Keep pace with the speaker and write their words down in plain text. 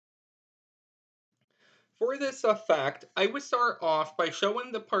For this effect, I would start off by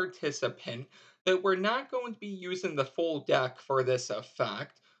showing the participant that we're not going to be using the full deck for this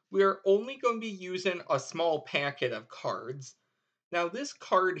effect. We are only going to be using a small packet of cards. Now, this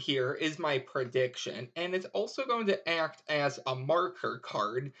card here is my prediction, and it's also going to act as a marker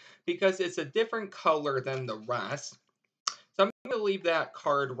card because it's a different color than the rest. So I'm going to leave that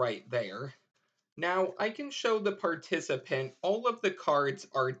card right there. Now, I can show the participant all of the cards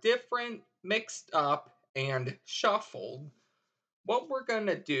are different, mixed up, and shuffled. What we're going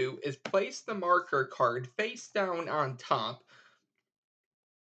to do is place the marker card face down on top.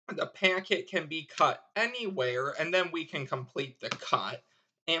 The packet can be cut anywhere, and then we can complete the cut.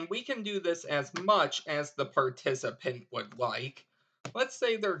 And we can do this as much as the participant would like. Let's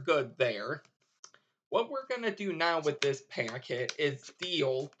say they're good there. What we're going to do now with this packet is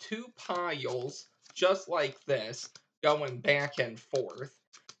deal two piles just like this, going back and forth.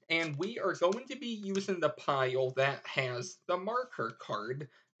 And we are going to be using the pile that has the marker card.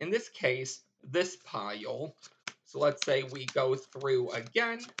 In this case, this pile. So let's say we go through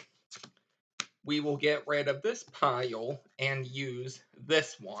again. We will get rid of this pile and use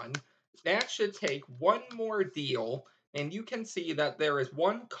this one. That should take one more deal, and you can see that there is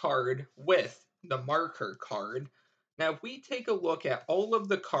one card with the marker card. Now, if we take a look at all of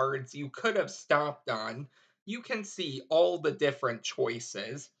the cards you could have stopped on, you can see all the different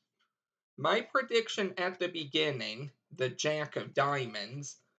choices. My prediction at the beginning, the Jack of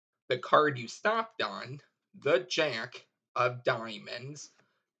Diamonds, the card you stopped on, the Jack of Diamonds.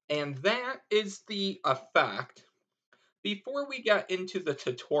 And that is the effect. Before we get into the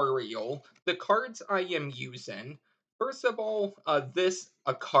tutorial, the cards I am using, first of all, this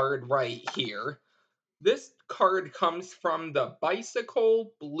a card right here. This card comes from the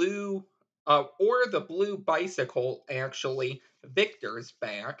Bicycle Blue, or the Blue Bicycle, actually, Victor's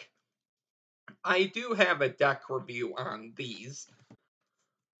back. I do have a deck review on these.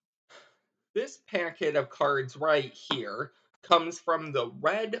 This packet of cards right here comes from the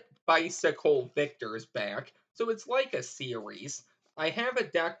Red Bicycle Victor's back, so it's like a series. I have a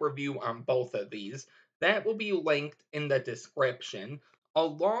deck review on both of these. That will be linked in the description,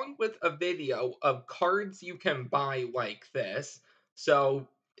 along with a video of cards you can buy like this. So,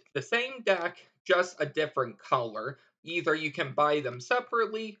 the same deck, just a different color. Either you can buy them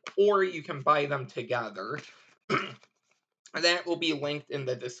separately, or you can buy them together. That will be linked in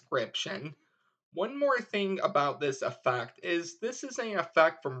the description. One more thing about this effect is this is an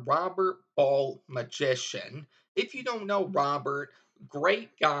effect from Robert Ball Magician. If you don't know Robert,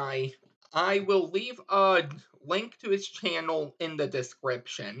 great guy. I will leave a link to his channel in the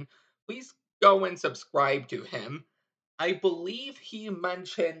description. Please go and subscribe to him. I believe he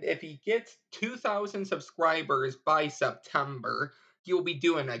mentioned if he gets 2,000 subscribers by September, he'll be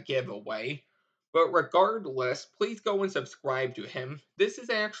doing a giveaway. But regardless, please go and subscribe to him. This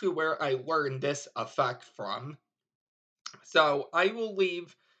is actually where I learned this effect from. So I will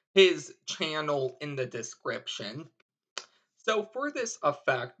leave his channel in the description. So for this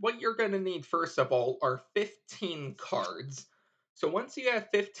effect, what you're going to need first of all are 15 cards. So once you have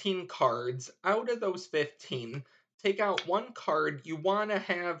 15 cards, out of those 15, take out one card you want to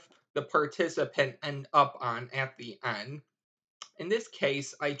have the participant end up on at the end. In this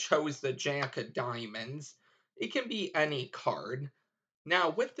case, I chose the Jack of Diamonds. It can be any card.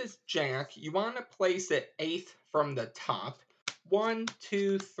 Now, with this Jack, you want to place it eighth from the top. 1,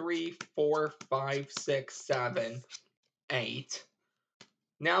 2, 3, 4, 5, 6, 7, 8.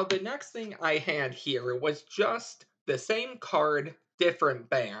 Now, the next thing I had here was just the same card, different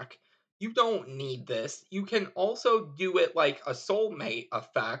back. You don't need this. You can also do it like a soulmate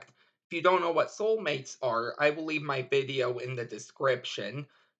effect. If you don't know what soulmates are, I will leave my video in the description.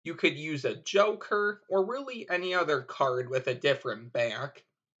 You could use a joker or really any other card with a different back.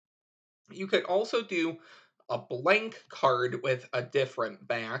 You could also do a blank card with a different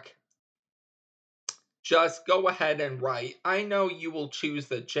back. Just go ahead and write, I know you will choose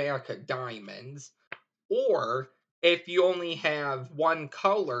the Jack of Diamonds. Or if you only have one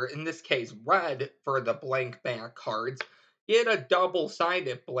color, in this case red for the blank back cards, get a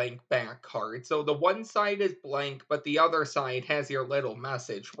double-sided blank back card. So the one side is blank, but the other side has your little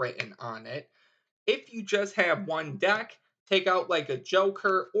message written on it. If you just have one deck, take out like a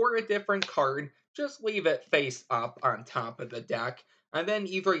joker or a different card, just leave it face up on top of the deck, and then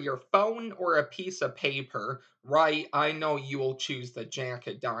either your phone or a piece of paper write, I know you will choose the Jack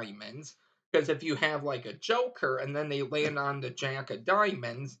of Diamonds. Because if you have like a joker and then they land on the Jack of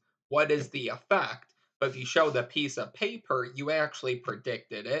Diamonds, what is the effect? But if you show the piece of paper, you actually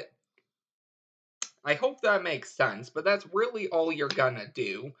predicted it. I hope that makes sense, but that's really all you're gonna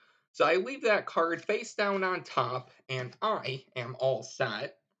do. So I leave that card face down on top, and I am all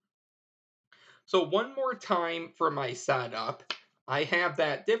set. So one more time for my setup. I have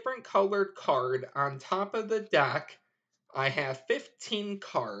that different colored card on top of the deck. I have 15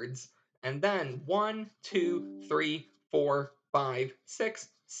 cards, and then 1, 2, 3, 4, 5, 6,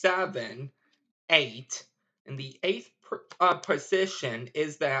 7, 8. And the eighth position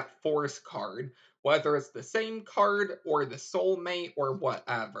is that force card, whether it's the same card or the soulmate or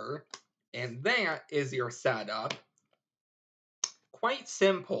whatever. And that is your setup. Quite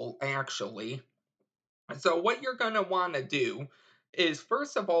simple, actually. So what you're going to want to do is,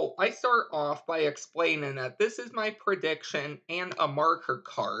 first of all, I start off by explaining that this is my prediction and a marker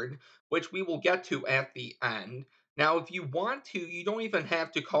card, which we will get to at the end. Now, if you want to, you don't even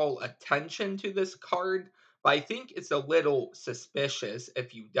have to call attention to this card, but I think it's a little suspicious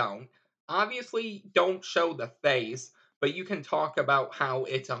if you don't. Obviously, don't show the face, but you can talk about how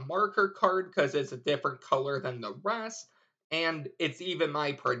it's a marker card because it's a different color than the rest, and it's even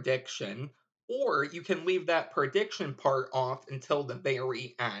my prediction. Or you can leave that prediction part off until the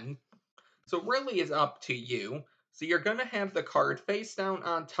very end. So really it's up to you. So you're going to have the card face down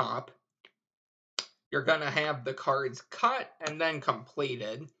on top. You're going to have the cards cut and then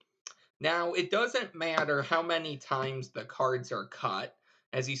completed. Now, it doesn't matter how many times the cards are cut.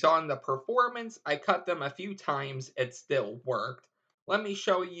 As you saw in the performance, I cut them a few times, it still worked. Let me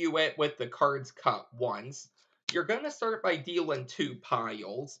show you it with the cards cut once. You're going to start by dealing 2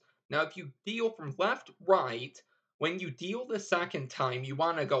 piles. Now, if you deal from left, right, when you deal the second time, you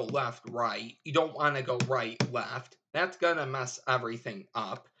want to go left, right. You don't want to go right, left. That's going to mess everything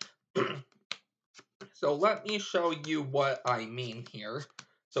up. So let me show you what I mean here.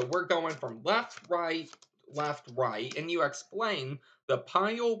 So we're going from left, right, and you explain the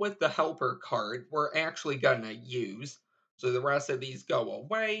pile with the helper card we're actually going to use. So the rest of these go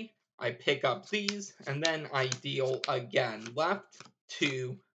away. I pick up these, and then I deal again left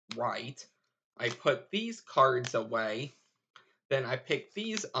to right. I put these cards away. Then I pick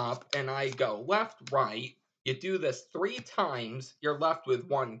these up, and I go left, right. You do this 3 times, you're left with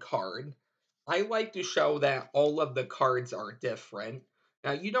 1 card. I like to show that all of the cards are different.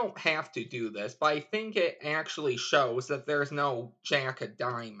 Now, you don't have to do this, but I think it actually shows that there's no Jack of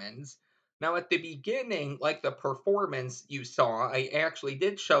Diamonds. Now, at the beginning, like the performance you saw, I actually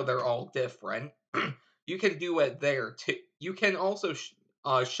did show they're all different. You can do it there too. You can also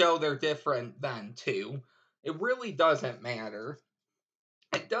show they're different then too. It really doesn't matter.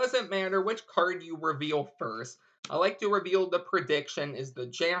 It doesn't matter which card you reveal first. I like to reveal the prediction is the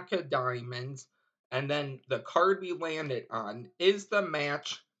Jack of Diamonds, and then the card we landed on is the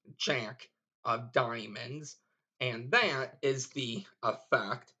match Jack of Diamonds, and that is the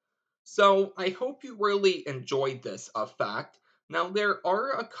effect. So I hope you really enjoyed this effect. Now there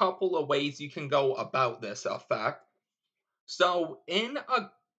are a couple of ways you can go about this effect. So in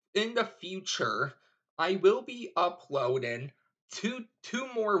the future, I will be uploading two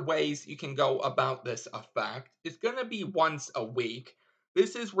more ways you can go about this effect. It's gonna be once a week.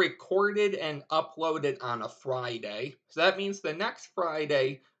 This is recorded and uploaded on a Friday. So that means the next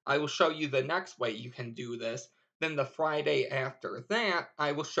Friday I will show you the next way you can do this. Then the Friday after that,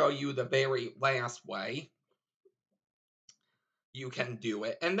 I will show you the very last way you can do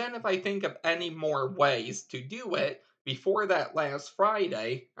it. And then if I think of any more ways to do it before that last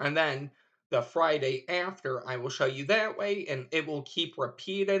Friday, and then the Friday after, I will show you that way, and it will keep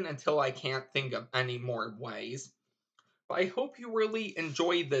repeating until I can't think of any more ways. But I hope you really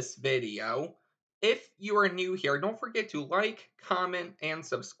enjoyed this video. If you are new here, don't forget to like, comment, and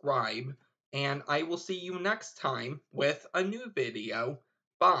subscribe. And I will see you next time with a new video.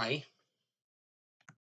 Bye.